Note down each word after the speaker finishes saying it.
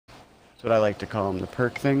That's what I like to call them, the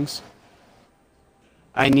perk things.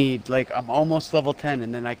 I need, like, I'm almost level 10,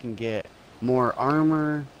 and then I can get more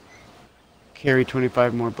armor, carry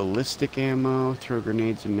 25 more ballistic ammo, throw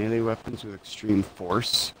grenades and melee weapons with extreme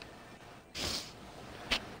force.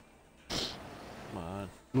 Come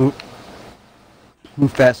on.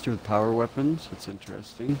 Move faster with power weapons. That's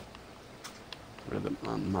interesting. What are the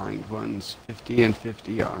unmined ones? 50 and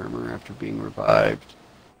 50 armor after being revived.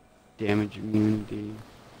 Damage immunity.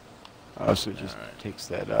 Also just takes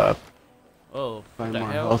that up. Oh, Find what the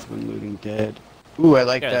more hell? health when looting dead. Ooh, I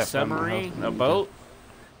like Got that. a submarine? A boat?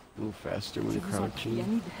 Move faster when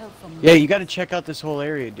crouching. Yeah, you gotta check out this whole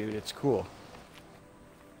area, dude. It's cool.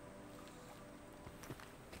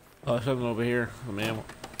 Oh, there's something over here. Oh, man.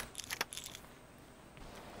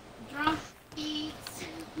 Drunk eats.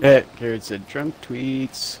 Yeah, Garrett said drunk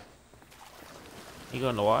tweets. You go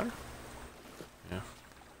in the water? Yeah.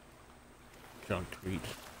 Drunk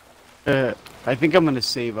tweets. I think I'm gonna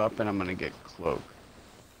save up and I'm gonna get cloak.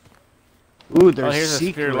 Ooh, there's here's a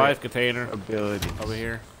secret secure life container abilities over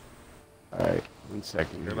here. All right, 1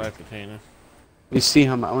 second. Secure life container. Let me see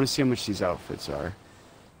how much. I want to see how much these outfits are.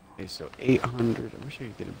 Okay, so 800. I wish I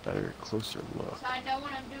could get a better, closer look. So I know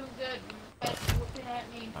when I'm doing good. That's looking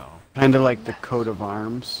at me. Oh. Kind of like the coat of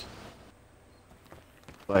arms.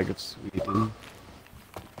 Flag of Sweden,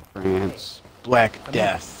 France, Black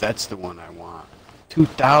Death. That's the one I want.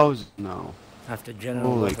 2,000. No. After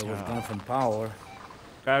General Holy Walker was cow. gone from power,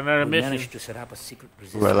 Got another we mission. managed to set up a secret Ooh,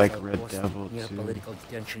 resistance I like Red outpost Devil, near too. political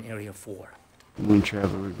detention area 4. Moon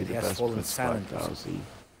Traveler would be It the has best. fallen But silent 5,000.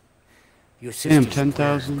 Your Damn, sisters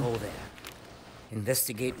 10,000? go there.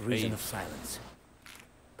 Investigate reason of silence.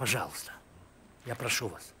 Пожалуйста. Я прошу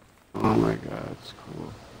вас. Oh my god, it's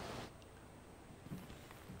cool.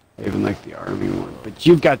 I even like the army one. But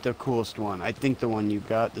you've got the coolest one. I think the one you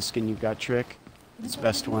got, the skin you got, Trick, is the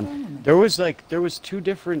best one. There was 2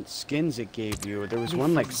 different skins it gave you. There was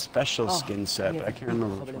one like special skin set, but I can't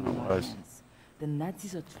remember which one it was. The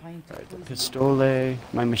Nazis are trying to Alright, the Pistole.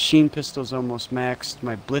 My machine pistol's almost maxed.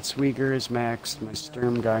 My Blitzwieger is maxed. My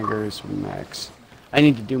Sturmgeiger is max. I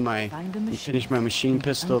need to do my finish my machine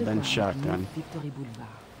pistol, then shotgun.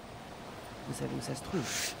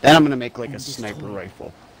 Then I'm gonna make like a sniper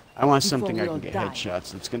rifle. I want something I can get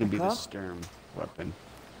headshots. It's gonna be the Sturm weapon.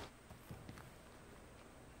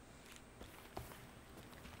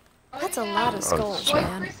 That's a lot of skulls,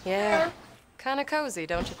 man. Yeah. Kinda cozy,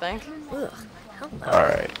 don't you think? Ugh.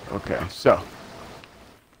 Alright, okay, so.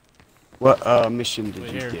 What mission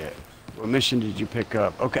did you get? What mission did you pick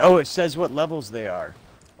up? Okay, oh, it says what levels they are.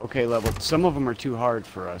 Okay, level. Some of them are too hard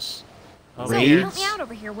for us. So, help me out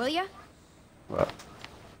over here, will ya? What?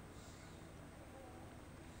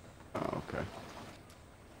 Oh, okay.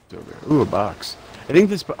 It's over there. Ooh, a box. I think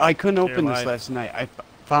this. I couldn't open this last night. I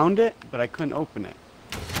found it, but I couldn't open it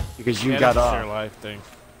because you got off. Share life thing.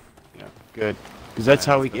 Yeah, good. Because that's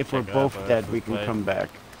how we. If we're both dead, we can come back.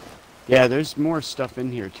 Yeah, there's more stuff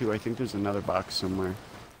in here too. I think there's another box somewhere.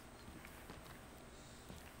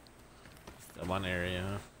 That one area.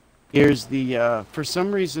 Huh? Here's the. For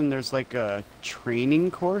some reason, there's like a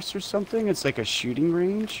training course or something. It's like a shooting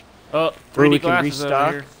range. Oh, where 3D we can glasses over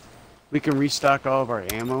restock. here. We can restock all of our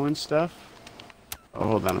ammo and stuff. Oh,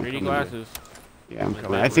 hold on, I'm 3D coming. glasses. Yeah, I'm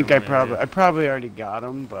coming. I think I probably already got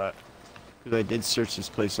them, but because I did search this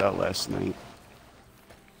place out last night.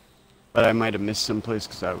 But I might have missed some place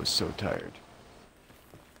because I was so tired.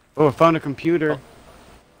 Oh, I found a computer.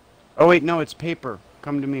 Oh wait, no, it's paper.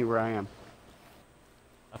 Come to me where I am.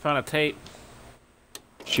 I found a tape.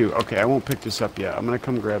 Shoot, okay, I won't pick this up yet. I'm gonna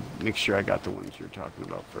come make sure I got the ones you're talking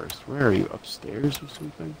about first. Where are you, upstairs or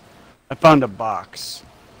something? I found a box.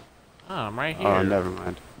 Oh, I'm right here. Oh, never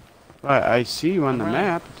mind. I see you on the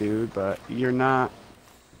map, dude, but you're not.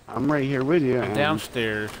 I'm right here with you. I'm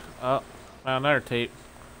downstairs. Oh, found another tape.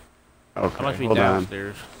 Okay, I must be hold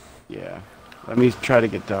downstairs. on. Yeah. Let me try to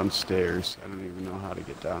get downstairs. I don't even know how to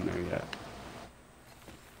get down there yet.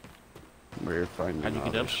 We're finding How'd you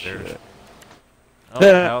get this upstairs? shit. Oh,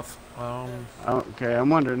 health. Okay, I'm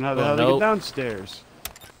wondering how the hell to get downstairs.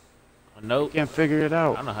 A note. Can't figure it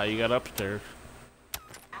out. I don't know how you got upstairs.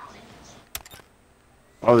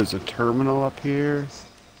 Oh, there's a terminal up here.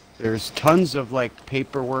 There's tons of like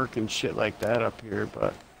paperwork and shit like that up here,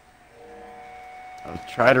 but I'll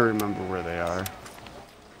try to remember where they are.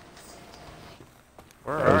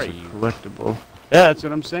 Where are you? Collectible. Yeah, that's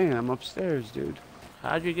what I'm saying. I'm upstairs, dude.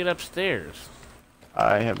 How'd you get upstairs?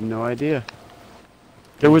 I have no idea.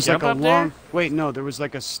 There was like a long. There? Wait, no. There was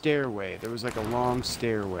like a stairway. There was like a long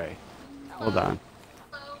stairway. Hold on.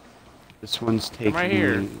 This one's taking. I'm right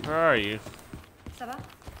here. Me... Where are you? Hello.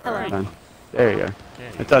 Hold on. There you are. Okay.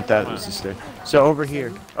 I thought that was the stair. So over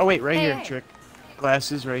here. Oh wait, right here, Trick.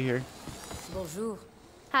 Glasses right here. Bonjour.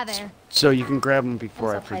 Hi there. So you can grab them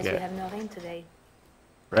before I I'm surprised we forget. have no rain today.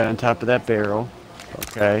 Right on top of that barrel.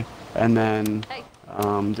 Okay. And then Hey.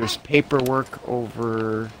 there's paperwork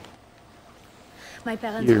over My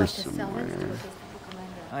parents here watched the servants to somewhere. replace the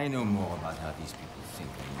commander. I know more about how these people think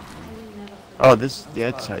than you do. I will never Oh,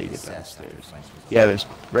 that's how you get downstairs. Yeah, there's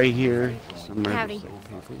right here somewhere. Howdy. There's like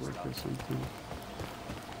paperwork or something.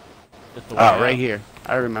 Just the way Oh, out. right here.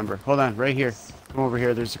 I remember. Hold on, right here. Come over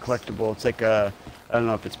here. There's a collectible. It's like a, I don't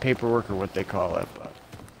know if it's paperwork or what they call it, but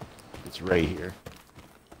it's right here.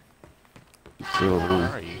 It's a little Where room.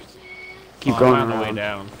 are you? Keep Oh, going I'm on the way around.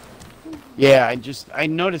 down. Yeah, I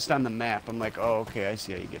noticed on the map. I'm like, oh, okay, I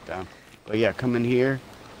see how you get down. But yeah, come in here,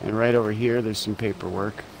 and right over here, there's some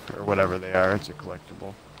paperwork or whatever they are. It's a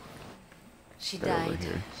collectible. She Right over died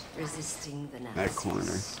here. resisting the Nazis. That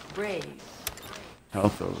corner. Brave.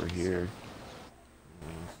 Health over here.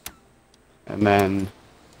 And then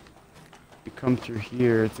you come through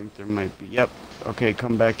here. I think there might be. Yep. Okay,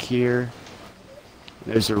 come back here.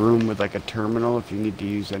 There's a room with like a terminal if you need to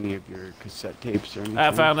use any of your cassette tapes or anything.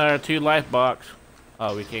 I found our 2 life box.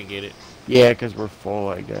 Oh, we can't get it. Yeah, because we're full,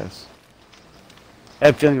 I guess. I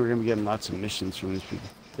have a feeling we're going to be getting lots of missions from these people.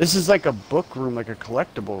 This is like a book room, like a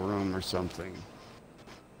collectible room or something.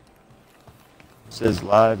 It says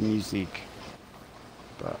live music.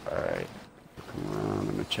 But, alright. Come on, I'm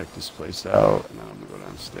going to check this place out, and then I'm going to go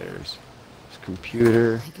downstairs. There's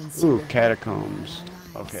computer. Ooh, catacombs.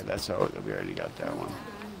 Okay, that's how we already got that one.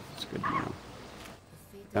 It's good to know.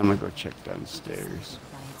 I'm going to go check downstairs.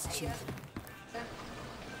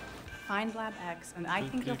 Find Lab X, and I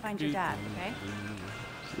think you'll find your dad, okay?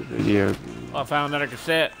 The video. Oh, I found another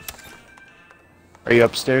cassette. Are you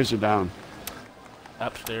upstairs or down?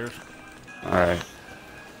 Upstairs. Alright.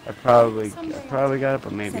 I probably got it,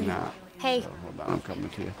 but maybe not. Hey. So, hold on, I'm coming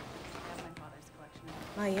to you.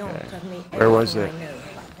 My aunt Okay. taught me Where was everything it? I know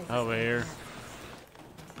about this. Over here.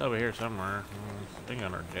 Over here somewhere. I think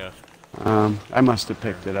on our desk. I must have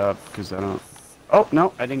picked it up because I don't. Oh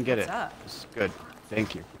no, I didn't get it. What's up? This is good.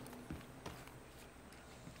 Thank you.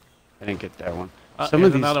 I didn't get that one. Oh, Some here's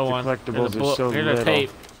of these another one. collectibles Here's a are book. so Here's little. a tape.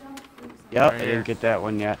 Yep, Right I here. didn't get that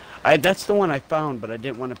one yet. That's the one I found, but I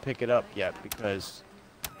didn't want to pick it up yet because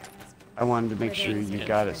I wanted to make sure you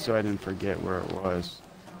got it, so I didn't forget where it was.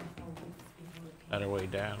 Other way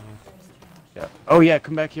down. Yeah. Oh yeah,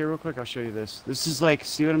 come back here real quick. I'll show you this. This is like,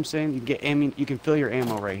 see what I'm saying? You get ammo. You can fill your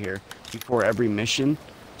ammo right here before every mission,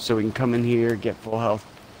 so we can come in here, get full health.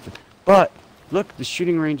 But look, the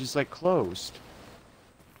shooting range is like closed.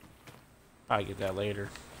 I'll get that later.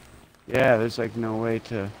 Yeah, there's like no way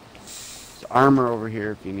to. There's armor over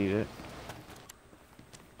here if you need it.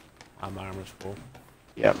 My armor's full.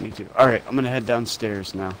 Yeah, me too. All right, I'm gonna head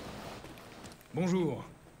downstairs now. Bonjour.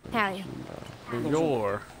 Howdy.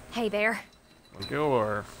 Bonjour. Hey there.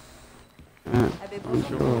 Bonjour. Uh,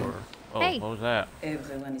 Bonjour. Oh, Hey. what was that?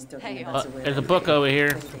 Everyone is talking Hey, about the way There's a they book over here.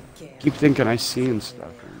 take care. keep thinking I see and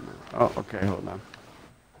stuff. Oh, okay, hold on.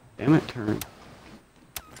 Damn it, turn.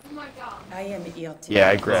 Oh my god. I am here to Yeah,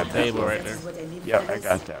 I grabbed that Table one. right there. Yep, I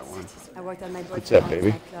got that one. I worked at my What's that,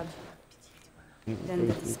 baby? nightclub. Then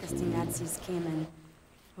the disgusting Nazis came and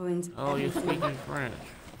ruined Oh, you're everything. speaking French.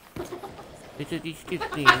 It's a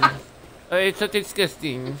disgusting. It's a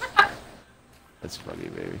disgusting. That's funny,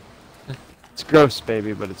 baby. It's gross,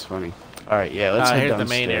 baby, but it's funny. All right, yeah, let's head Here's the downstairs.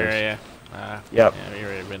 main area. Yep. Yeah, we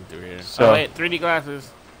already been through here. So- Oh, wait, 3D glasses.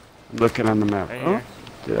 I'm looking on the map. Right Oh, here.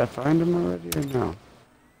 did I find them already or no?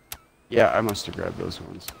 Yeah, I must have grabbed those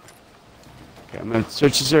ones. Okay, I'm gonna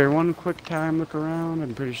search this area one quick time, look around.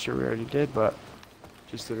 I'm pretty sure we already did, but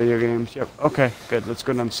just the video games. Yep. Okay, good. Let's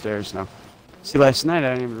go downstairs now. See, last night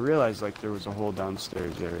I didn't even realize like there was a whole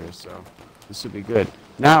downstairs area, so this would be good.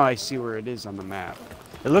 Now I see where it is on the map.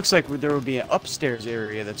 It looks like there will be an upstairs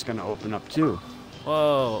area that's gonna open up too.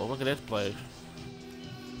 Whoa, look at this place.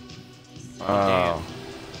 Oh.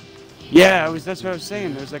 Yeah, that's what I was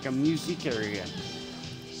saying. There's like a music area.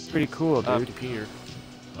 Pretty cool, Up dude. here.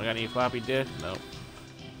 I got any floppy disk? No.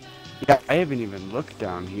 Yeah, I haven't even looked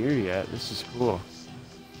down here yet. This is cool.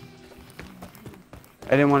 I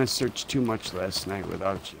didn't want to search too much last night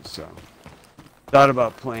without you, so. Thought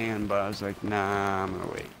about playing, but I was like, nah, I'm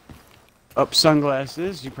gonna wait. Up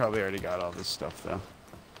sunglasses. You probably already got all this stuff, though.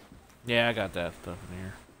 Yeah, I got that stuff in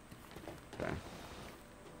here. Okay.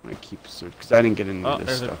 I'm gonna keep searching, because I didn't get into Oh, this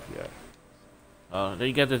there's a- stuff yet. Did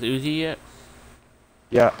you get this Uzi yet?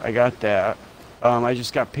 Yeah, I got that. I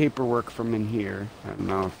just got paperwork from in here. I don't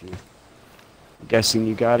know if you... I'm guessing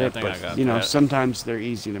you got Yeah, I it, think I but, got you know, that. sometimes they're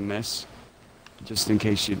easy to miss. Just in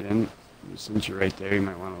case you didn't. Since you're right there, you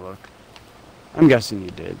might want to look. I'm guessing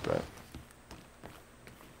you did, but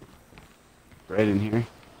right in here.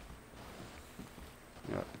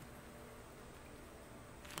 Yep.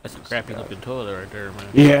 That's a crappy looking toilet right there, man.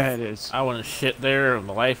 Yeah, it is. I want to shit there of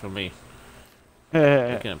the life of me.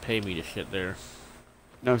 They're gonna pay me to shit there.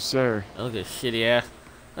 No, sir. Look at shitty ass.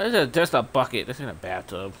 That's just a bucket. That's in a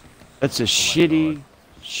bathtub. That's a shitty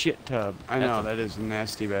shit tub. I know, that is a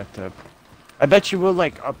nasty bathtub. I bet you will,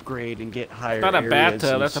 like, upgrade and get higher It's not a areas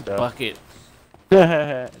bathtub, and that's stuff. a bucket.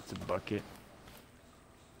 It's a bucket.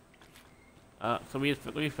 So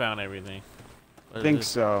we found everything. I think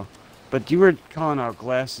so. But you were calling out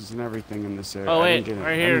glasses and everything in this area. Oh, I wait, didn't get it.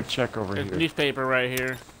 right Let here. me check over There's here. newspaper right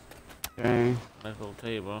here. Okay. Nice little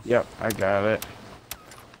table. Yep, I got it.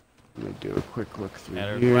 Let me do a quick look through Yeah,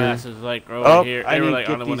 there's here. glasses like over Oh, here. I They were didn't like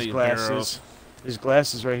get on one of these these glasses. barrels. There's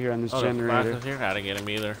glasses right here on this Oh, there's generator. glasses here? I didn't get them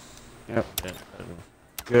either. Yep. Yeah.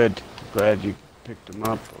 Good. Glad you picked them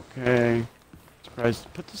up. Okay.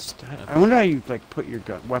 Surprised. Put this. I wonder how you like put your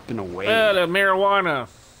weapon away. Well, the marijuana.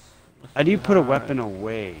 How do you put a weapon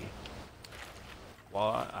away?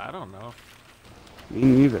 Well, I don't know. Me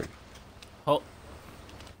neither. Oh.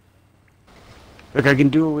 Look, I can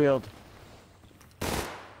dual wield.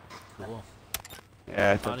 Cool. Yeah,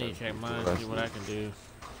 I I thought need to check that mine, was see what I can do.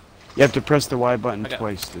 You have to press the Y button I got-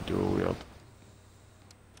 twice to dual wield.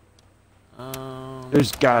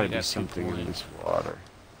 There's gotta be got something 220. in this water.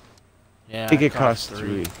 Yeah, I think it costs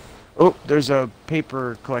 3. Oh, there's a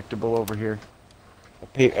paper collectible over here.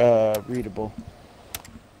 Readable.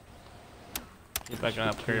 See if I can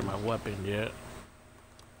upgrade my weapon yet.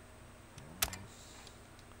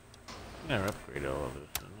 I never upgrade all of this,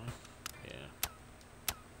 didn't I?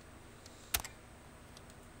 Yeah.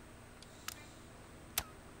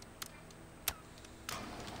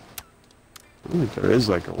 I think there is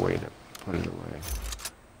like a way to put it away.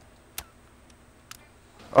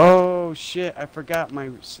 Oh shit, I forgot my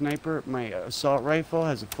sniper, my assault rifle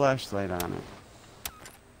has a flashlight on it.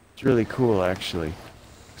 It's really cool actually.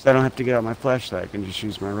 Because I don't have to get out my flashlight, I can just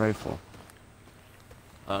use my rifle.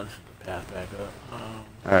 Oh, this is the path back up.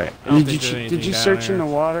 Alright, I don't did think there's you anything down search in there.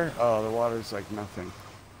 the water? Oh, the water's like nothing.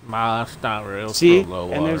 Nah, that's not real. See? So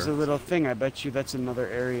low And there's a water. little thing, I bet you that's another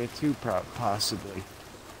area too, possibly.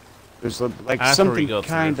 There's like That's where we something go through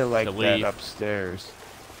kind of to like that leave. upstairs.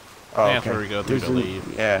 Oh, That's where we go through There's to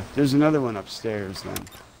leave. Yeah, there's another one upstairs then.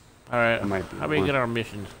 Alright, That might be how do we one. get our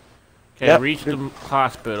missions? Okay, Yep, reach the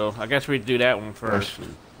hospital. I guess we do that one first.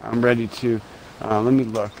 Question. I'm ready to. Let me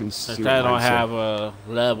look and see. Since what I don't mine said. have a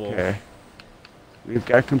level. Okay. We've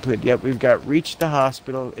got complete. Yep, we've got reach the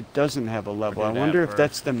hospital. It doesn't have a level. do I that wonder if first.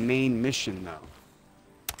 that's the main mission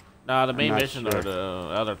though. Nah, the main not mission sure.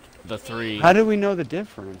 are the 3 How do we know the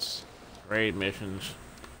difference? raid missions.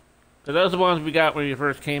 Cause those are the ones we got when we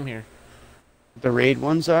first came here. The raid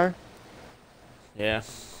ones are? Yeah.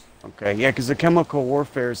 Okay, yeah, because the chemical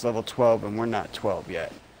warfare is level 12 and we're not 12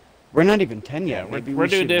 yet. We're not even 10 yet. Maybe We're we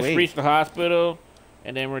doing should this, wait. reach the hospital,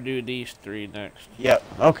 and then we're doing these 3 next. Yep,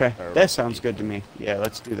 okay. Or That sounds good to me. Yeah,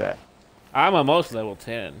 let's do that. I'm almost level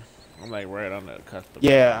 10. I'm like right on the cusp of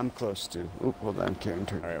Yeah, I'm close to. Oop, hold on, Karen,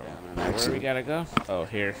 turn it Alright, down. on where we accident. gotta go? Oh,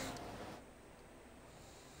 here.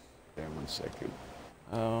 Okay, 1 second.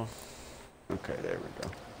 Oh. Okay, there we go.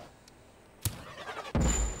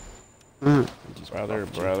 I just Brother,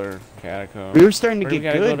 buffed you. brother, catacomb. We were starting to Where we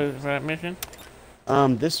get gotta good. go to for that mission?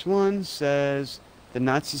 This one says the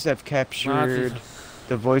Nazis have captured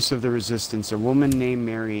the voice of the resistance, a woman named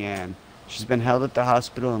Marianne. She's been held at the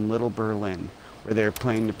hospital in Little Berlin, where they're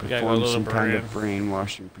planning to gotta go perform Little some kind of Berlin.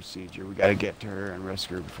 brainwashing procedure. We gotta get to her and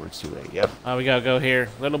rescue her before it's too late. Yep. Oh, we gotta go here.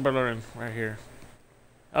 Little Berlin, right here.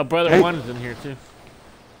 Oh, brother Okay. 1 is in here too.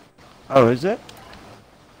 Oh, is it?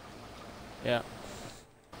 Yeah.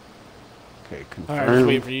 Okay, Alright, just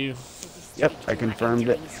wait confirm. for you. Yep, I confirmed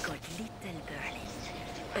it.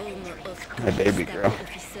 My baby girl.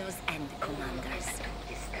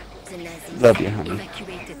 Love you, honey.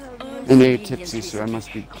 I know you're tipsy, so I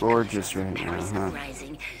must be gorgeous right now, huh?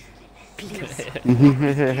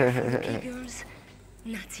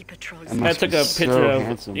 I took a picture of,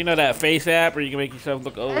 handsome. you know that face app where you can make yourself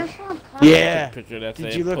look old? Yeah. Took a picture of that Did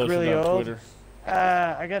thing, you look posted really on old? Twitter.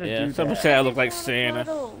 I gotta Yeah, do someone that. said I look like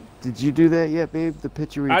Santa. Did you do that yet, babe? The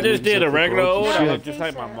picture where you I can just make did a yourself look regular old? old. You I should. look just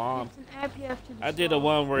like my mom. I did a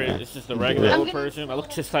one where it's just a do regular it. old person. I look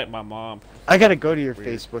just like my mom. I gotta go to your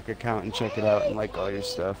Facebook account and check it out and like all your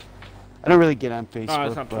stuff. I don't really get on Facebook. No,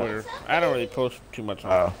 it's on but- Twitter. I don't really post too much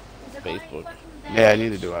on Oh. Facebook. Yeah,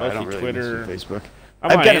 neither do I. I don't Mostly really Twitter. use Facebook.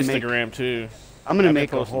 I'm I've on gotta make- Instagram too. I'm gonna I've been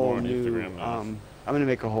make a posting more whole on new. Instagram now. I'm gonna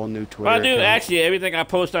make a whole new Twitter. Well, I do account. actually everything I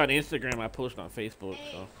post on Instagram, I post on Facebook.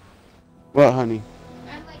 So What, honey?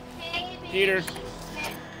 Peter.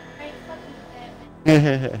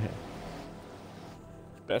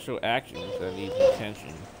 Special actions that need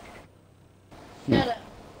attention.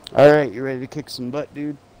 Alright, you ready to kick some butt,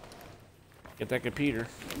 dude? Get that computer.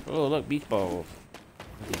 Oh, look, beach balls.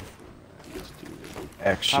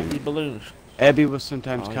 Action. Pop these balloons. Abby will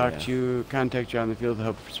sometimes Oh, contact you on the field to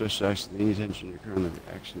help special action. Any attention your current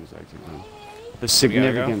action is active on. The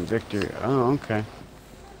significant victory. Oh, okay.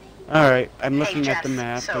 Alright, I'm looking at the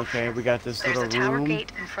map. Okay, we got this little room. We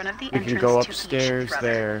can go upstairs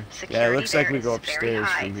there. Yeah, it looks like we go upstairs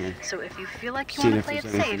from here. So if you feel like you Seeing want to if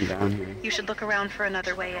play there's it anything safe, down here. you should look around for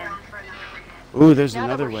another way in. Ooh, there's Now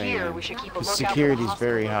that another we're way here, in. we should keep a The lookout for the security's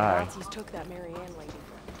hospital very where the high. Nazis took that Mary Ann lady.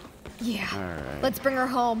 Yeah. Alright. Let's bring her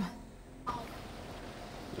home.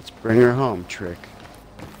 Let's bring her home, Trick.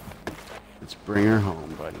 Let's bring her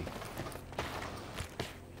home, buddy.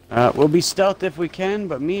 We'll be stealth if we can,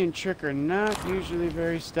 but me and Trick are not usually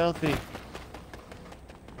very stealthy.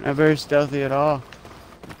 Not very stealthy at all.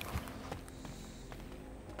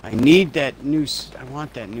 I need that new... I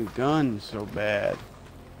want that new gun so bad.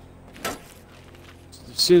 As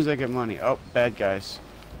soon as I get money. Oh, bad guys.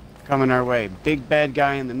 Coming our way. Big bad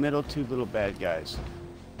guy in the middle, two little bad guys.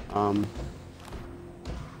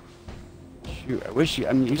 Shoot, I wish you...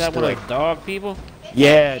 I'm used that to, one like... dog people?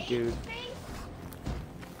 Yeah, dude.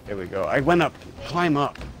 There we go. I went up. Climb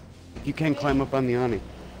up. You can climb up on the awning.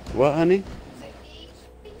 What, honey?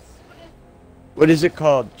 What is it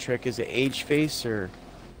called, Trick? Is it age face or...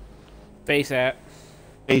 Face app.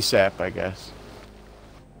 Face app, I guess.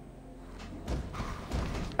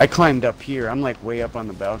 I climbed up here. I'm like way up on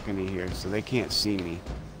the balcony here, so they can't see me.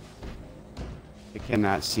 They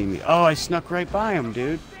cannot see me. Oh, I snuck right by them,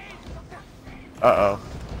 dude. Uh-oh.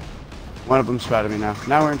 One of them spotted me now.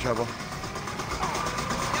 Now we're in trouble.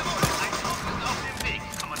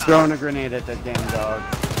 Throwing a grenade at that damn dog.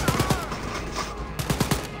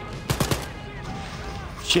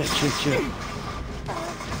 Shit.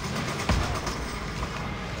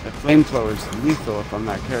 That flamethrower is lethal if I'm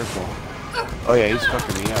not careful. Oh yeah, he's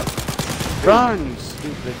fucking me up. Run, you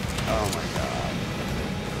stupid. Oh my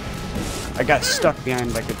god. I got stuck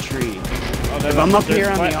behind like a tree. Oh, if I'm up here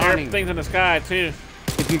on the awning, things in the sky too.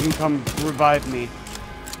 if you can come revive me.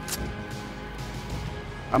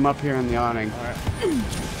 I'm up here on the awning. Alright.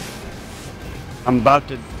 I'm about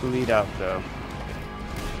to bleed out though.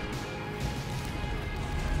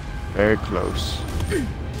 Very close.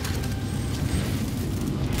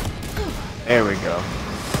 There we go.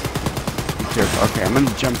 Be careful. Okay, I'm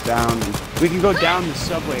gonna jump down. And we can go down the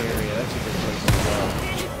subway area. That's a good place to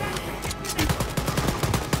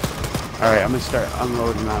go. Alright, I'm gonna start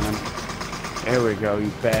unloading on him. There we go,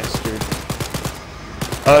 you bastard.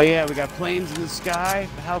 Oh yeah, we got planes in the sky.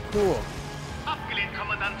 How cool.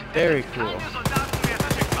 Very cool.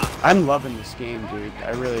 I'm loving this game, dude.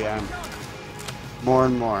 I really am. More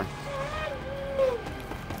and more.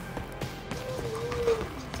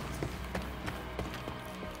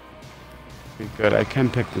 Pretty good. I can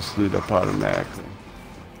pick this loot up automatically.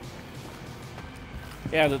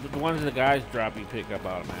 Yeah, the ones the guys drop you pick up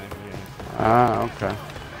automatically. Yeah. Ah, okay.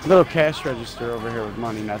 Little cash register over here with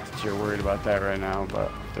money. Not that you're worried about that right now,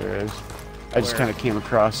 but there is. I just kind of came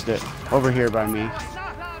across it over here by me,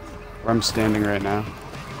 where I'm standing right now.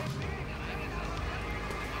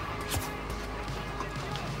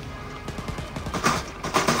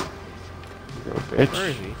 Go, bitch. Where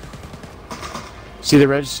is he? See the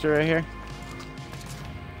register right here?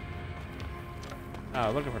 Oh,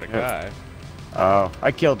 looking for the guy. Oh,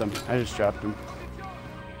 I killed him. I just dropped him.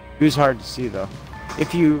 He was hard to see though.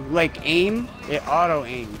 If you like aim, it auto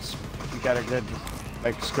aims. You got a good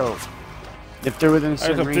like scope. If they're within a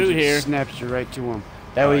certain range, it snaps you right to them.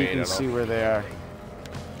 That way you can see where they are.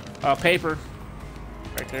 Paper.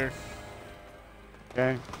 Right there.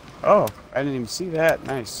 Okay. Oh, I didn't even see that.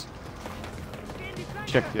 Nice.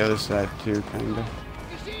 Check the other side too, kinda.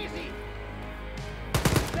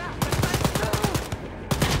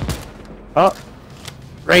 Oh,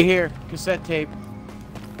 right here, cassette tape.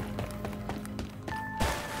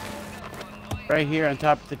 Right here on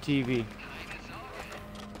top of the TV.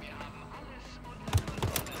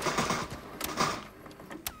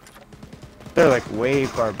 They're like way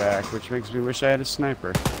far back, which makes me wish I had a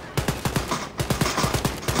sniper. I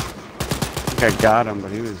think I got him, but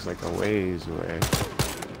he was like a ways away.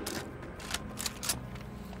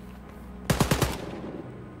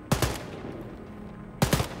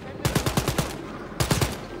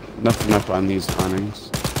 Nothing up on these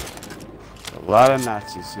awnings. A lot of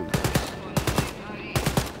Nazi symbols.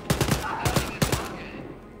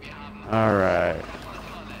 Alright.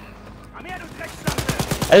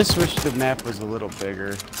 I just wish the map was a little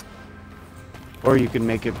bigger. Or you could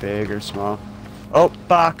make it big or small. Oh,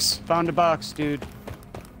 box. Found a box, dude.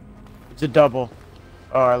 It's a double.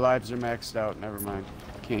 Oh, our lives are maxed out. Never mind.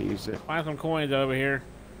 Can't use it. Find some coins over here.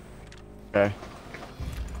 Okay.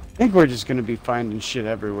 I think we're just gonna be finding shit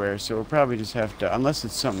everywhere, so we'll probably just have to, unless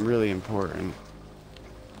it's something really important.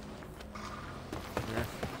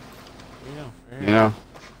 You know?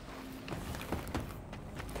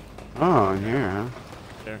 Oh, in here, huh?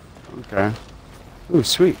 There. Okay. Ooh,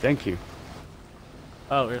 sweet. Thank you.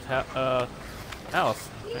 Oh, there's house.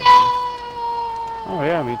 Oh,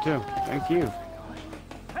 yeah, me too. Thank you.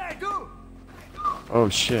 Oh,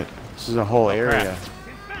 shit. This is a whole area.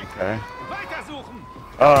 Okay.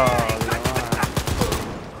 Oh,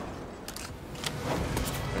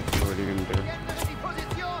 that's what are you gonna do?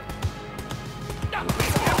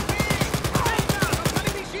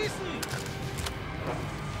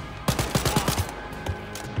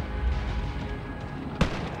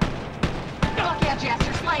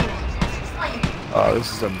 Oh,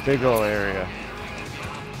 this is a big ol' area.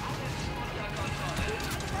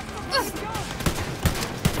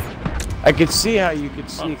 I could see how you could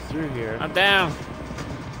sneak through here. I'm down.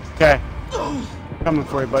 Okay. Coming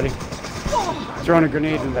for you, buddy. Throwing a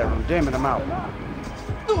grenade in that room. Damn it, I'm out.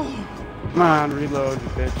 Come on, reload, you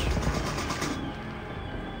bitch.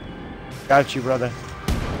 Got you, brother.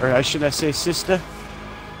 Or should I say sister?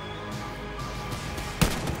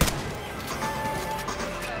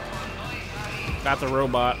 Got the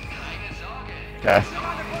robot. Okay.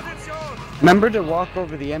 Remember to walk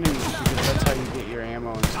over the enemies because that's how you get your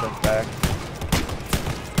ammo and stuff back.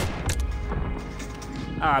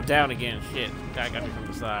 Ah, I'm down again. Shit. Guy got me from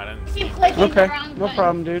the side. I didn't see him. Okay, no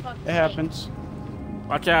problem, dude. It happens.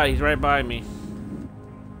 Watch out, he's right by me.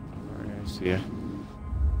 Alright, I see ya.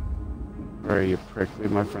 Where are you, prick?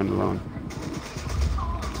 Leave my friend alone.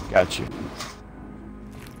 Got you.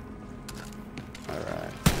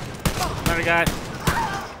 Alright. Another guy.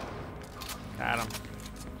 Got him.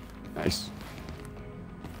 Nice.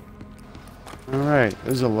 Alright,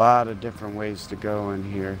 there's a lot of different ways to go in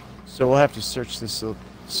here. So we'll have to search this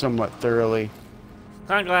somewhat thoroughly.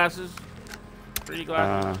 Sunglasses. 3D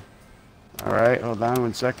glasses. Alright, hold on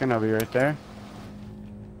 1 second. I'll be right there.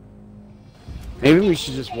 Maybe we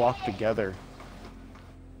should just walk together.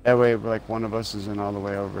 That way, like, one of us isn't all the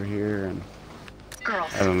way over here, and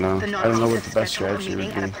Girls, I don't know. I don't know what the best strategy would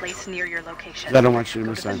be. I don't want you to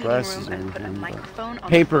miss sunglasses or anything. But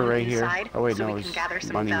paper right here. Oh wait, no, it's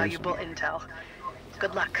money or something.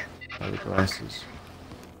 Good luck. Other glasses.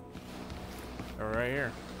 They're right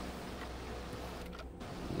here.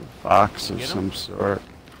 A box of some sort.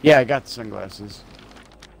 Yeah, I got the sunglasses.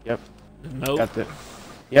 Yep. Nope. Got the.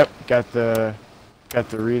 Yep. Got the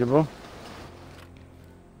readable.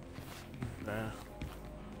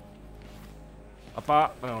 A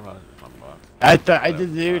box? No, no. I thought I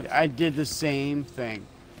did, dude. I did the same thing.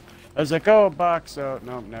 I was like, oh, a box. Oh,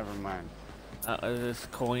 nope, never mind. This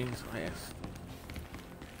coins. Yes.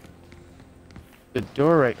 The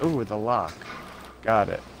door right. Oh, with a lock. Got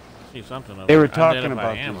it. See something over They were there. talking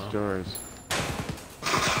about ammo. these doors.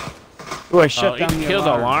 Oh, I shut down the killed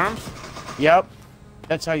alarm. alarms? Yep.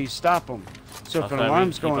 That's how you stop them. So if an So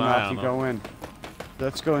alarm's keep an going eye off, on you them. go in.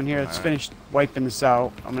 Let's go in here. Let's Alright. finish wiping this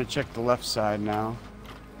out. I'm gonna check the left side now.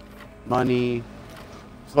 Money.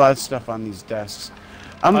 There's a lot of stuff on these desks.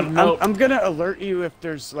 I'm gonna alert you if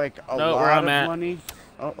there's like a lot of money.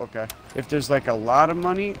 Oh, okay. If there's like a lot of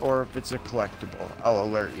money or if it's a collectible, I'll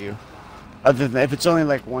alert you. Other than if it's only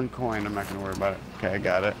like 1 coin, I'm not gonna worry about it. Okay, I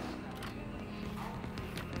got it.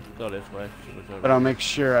 Go this way. See what's over But I'll make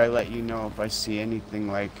sure I let you know if I see anything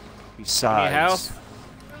like besides. Any house?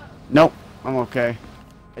 Nope, I'm okay.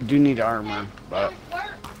 I do need armor, but.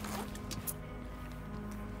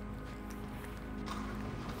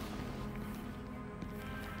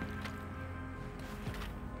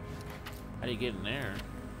 How do you get in there?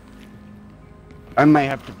 I might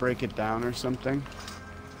have to break it down or something.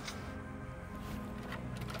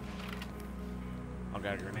 I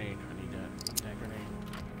got a grenade. I need that grenade.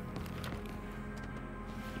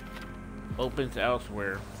 Opens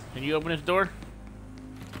elsewhere. Can you open this door?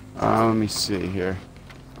 Let me see here.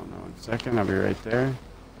 Hold on 1 second. I'll be right there.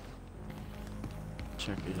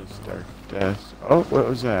 Check this dark desk. Oh, what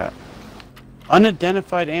was that?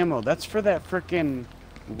 Unidentified ammo. That's for that frickin'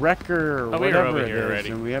 wrecker or whatever it is, already.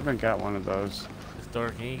 and we haven't got one of those. This door,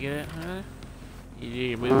 can you get it? Huh?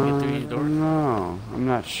 You moving it through these doors? No, I'm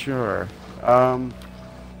not sure.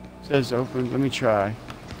 Says open. Let me try.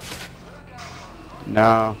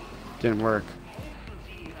 No, didn't work.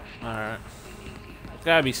 Alright. There's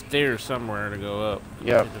gotta be stairs somewhere to go up.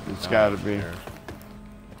 Yep, it's gotta be.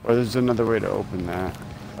 Or there's another way to open that.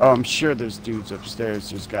 Oh, I'm sure there's dudes upstairs.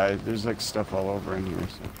 There's guys. There's like stuff all over in here.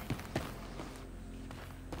 So.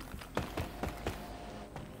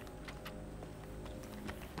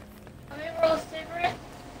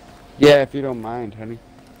 Yeah, if you don't mind, honey.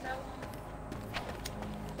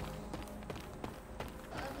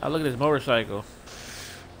 Oh, look at this motorcycle.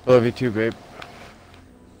 Love you too, babe.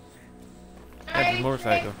 That's his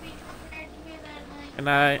motorcycle. Good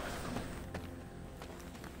night.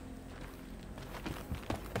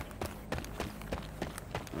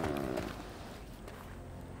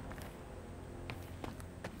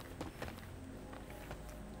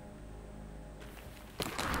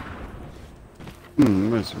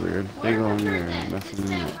 That's weird. They go in there, nothing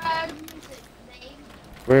in it.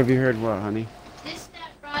 Where have you heard what, honey?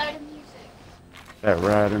 That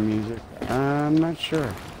rider music? I'm not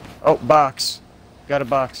sure. Oh, box. Got a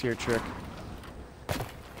box here, Trick.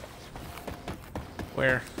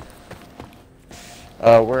 Where?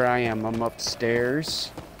 Where I am. I'm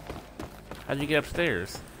upstairs. How'd you get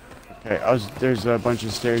upstairs? Okay, there's a bunch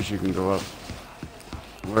of stairs you can go up.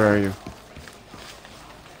 Where are you?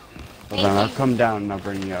 Hold on, I'll come down and I'll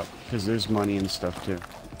bring you up. Because there's money and stuff, too.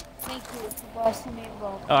 Thank you for bossing me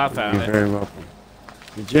involved. Oh, I found You're it. very welcome.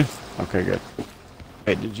 Did you? Okay, good.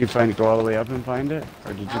 Wait, did you go all the way up and find it?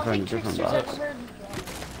 Or did you find a different box?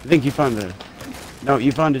 I think you found a... No,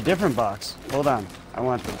 you found a different box. Hold on. I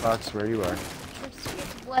want the box where you are. Trixie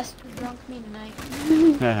gets blessed with drunk me tonight.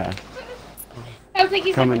 I don't think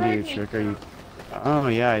he's Coming to you, Trick. Are you... Oh,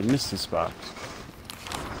 yeah, I missed this box.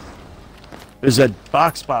 There's a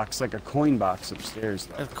box, like a coin box upstairs,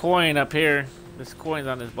 though. There's a coin up here. There's coins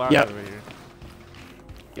on this box Yep. over here.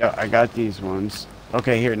 Yeah, I got these ones.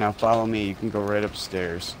 Okay, here, now follow me. You can go right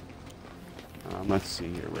upstairs. Let's see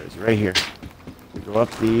here. Where is it? Right here. You go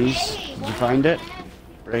up these. Did you find it?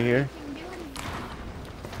 Right here?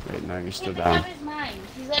 Wait, no, you're still down.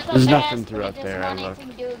 There's nothing throughout there, I look.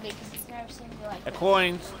 The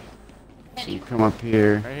coins. So you come up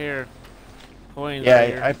here. Right here. Coins right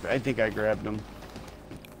here. Yeah, I think I grabbed them.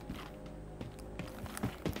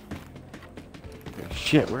 Okay,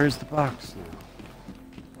 shit, where's the box now?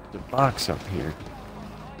 The box up here.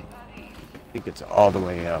 I think it's all the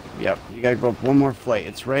way up. Yep, you gotta go up one more flight.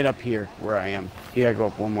 It's right up here where I am. You gotta go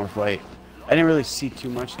up one more flight. I didn't really see too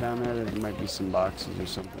much down there. There might be some boxes or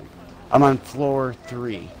something. I'm on floor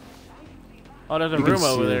 3. Oh, there's a You can room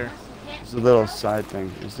over see there. There's a little side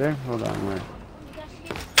thing. Is there? Hold on, where?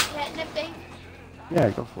 Yeah,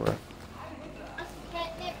 go for it.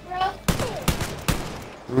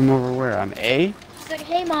 Room over where? On A? He's like,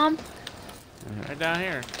 hey, Mom. Right down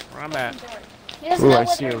here, where I'm at. He doesn't Ooh, know I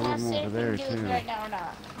whether see a he room wants over anything there, to do with too. me right now or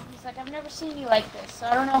not. He's like, I've never seen you like this, so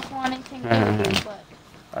I don't know if I want anything to do with you,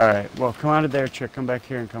 but... Alright, well, come out of there, Trick. Come back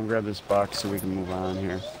here and come grab this box so we can move on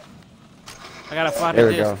here. I got a floppy There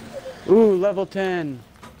we disk. go. Ooh, level 10.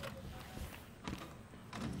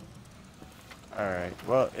 Alright,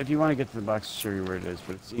 well, if you want to get to the box, I'll show you where it is,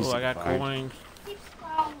 but it's easy Oh, I got to find. coins. I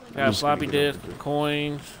got I'm a just gonna floppy get over disk, there.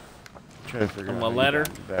 coins. Try to figure From out a how you letter. got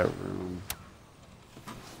into that room.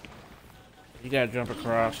 You gotta jump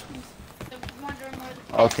across.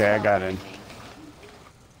 Okay, I got in.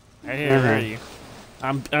 Right here, where are you?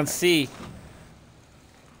 I'm on C.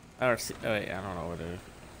 Or C. Oh, wait, I don't know what it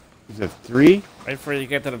is. Is it 3? Right before you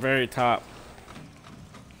get to the very top.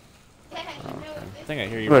 Okay. I think I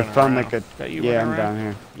hear you Ooh, I running found around. like a... Is that you Yeah, running I'm around? down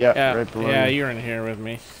here. Yep, Yeah, right below yeah, you. you're in here with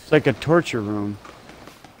me. It's like a torture room.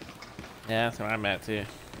 Yeah, that's where I'm at too.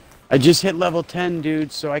 I just hit level 10,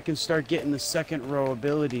 dude, so I can start getting the second row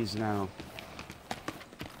abilities now.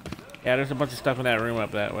 Yeah, there's a bunch of stuff in that room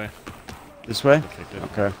up that way. This way?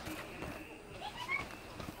 Okay.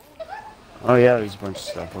 Oh yeah, there's a bunch of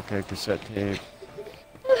stuff. Okay, cassette tape.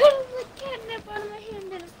 the catnip out of my hand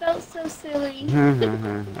and it felt so silly.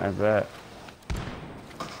 I bet.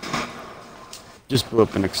 Just blew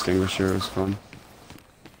up an extinguisher, it was fun.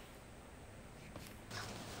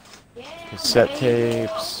 Cassette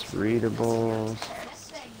tapes, readables. That's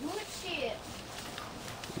that good shit.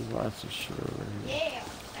 There's lots of shit over here. Yeah,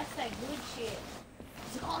 that's that good shit.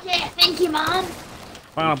 He's like, oh yeah, thank you, Mom.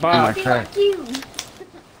 Final Oh, box. Be like you.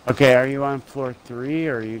 Okay, are you on floor 3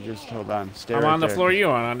 or are you just hold on? Stay I'm right on the there. floor you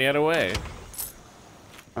on the other way.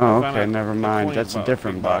 Oh, Found okay, a- never a mind. coin That's a box,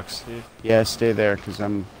 different big box. too. Yeah, stay there because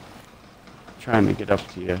I'm trying to get up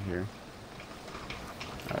to you here.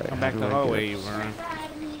 Alright, Come how back do the I get hallway up? you were on.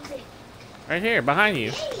 Right here, behind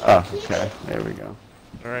you. Oh, okay. There we go.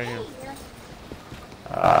 Right here.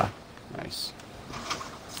 Ah, nice.